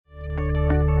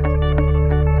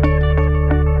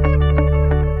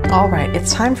All right,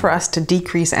 it's time for us to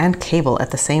decrease and cable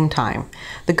at the same time.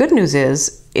 The good news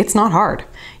is it's not hard.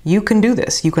 You can do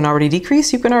this. You can already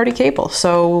decrease, you can already cable.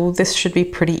 So this should be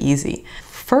pretty easy.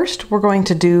 First, we're going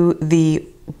to do the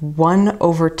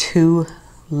 1/2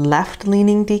 left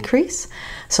leaning decrease.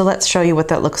 So let's show you what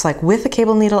that looks like with a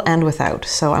cable needle and without.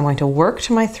 So I'm going to work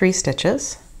to my 3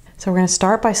 stitches. So we're going to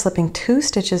start by slipping 2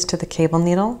 stitches to the cable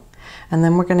needle, and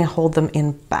then we're going to hold them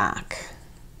in back.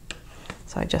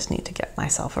 So I just need to get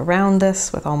myself around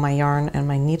this with all my yarn and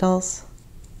my needles.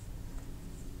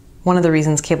 One of the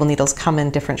reasons cable needles come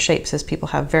in different shapes is people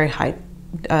have very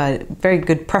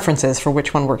good preferences for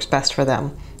which one works best for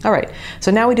them. All right, so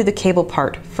now we do the cable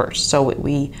part first. So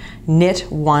we knit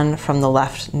 1 from the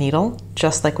left needle,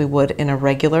 just like we would in a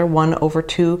regular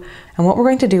 1/2. And what we're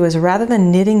going to do is, rather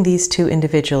than knitting these 2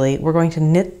 individually, we're going to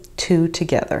knit 2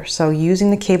 together. So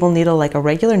using the cable needle like a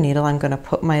regular needle, I'm going to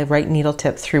put my right needle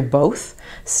tip through both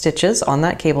stitches on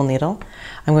that cable needle.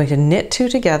 I'm going to knit 2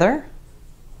 together,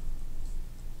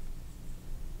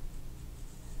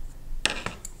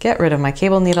 get rid of my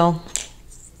cable needle,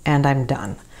 and I'm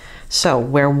done. So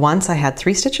where once I had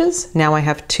 3 stitches, now I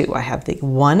have 2. I have the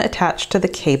 1 attached to the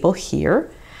cable here,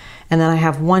 and then I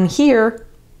have 1 here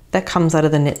that comes out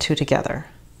of the knit 2 together.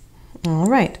 All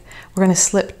right, we're going to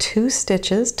slip 2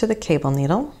 stitches to the cable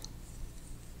needle,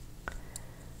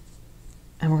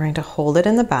 and we're going to hold it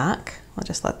in the back. I'll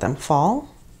just let them fall.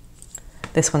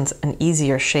 This one's an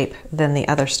easier shape than the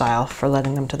other style for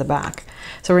letting them to the back.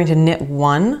 So we're going to knit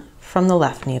 1 from the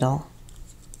left needle.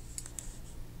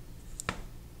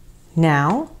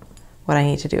 Now, what I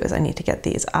need to do is I need to get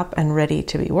these up and ready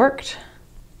to be worked.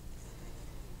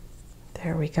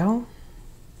 There we go.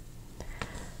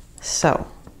 So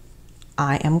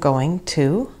I am going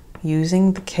to,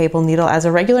 using the cable needle as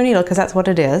a regular needle, because that's what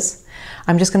it is,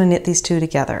 I'm just going to knit these 2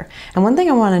 together. And one thing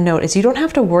I want to note is you don't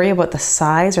have to worry about the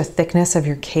size or thickness of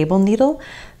your cable needle.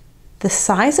 The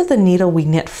size of the needle we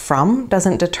knit from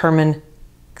doesn't determine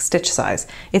stitch size.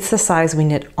 It's the size we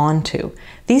knit onto.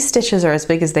 These stitches are as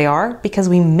big as they are because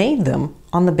we made them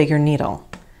on the bigger needle.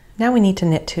 Now we need to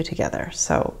knit 2 together.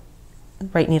 So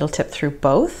right needle tip through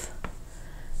both.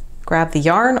 Grab the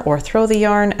yarn or throw the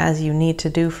yarn as you need to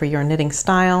do for your knitting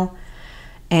style.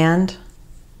 And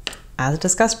as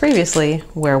discussed previously,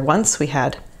 where once we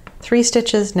had 3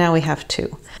 stitches, now we have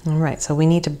 2. All right, so we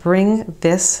need to bring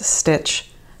this stitch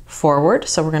forward.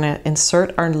 So we're going to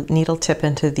insert our needle tip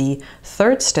into the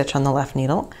 3rd stitch on the left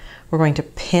needle. We're going to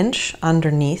pinch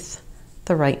underneath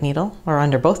the right needle, or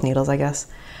under both needles, I guess.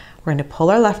 We're going to pull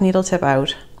our left needle tip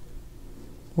out.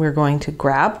 We're going to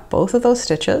grab both of those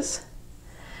stitches,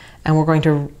 and we're going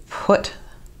to put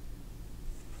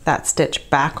that stitch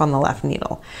back on the left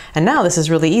needle. And now this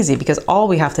is really easy because all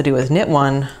we have to do is knit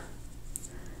 1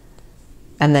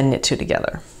 and then knit 2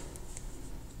 together.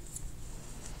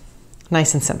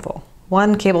 Nice and simple.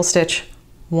 1 cable stitch,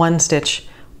 1 stitch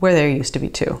where there used to be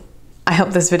 2. I hope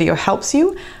this video helps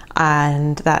you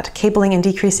and that cabling and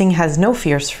decreasing has no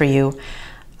fears for you.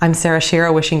 I'm Sarah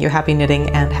Shira, wishing you happy knitting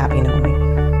and happy knowing.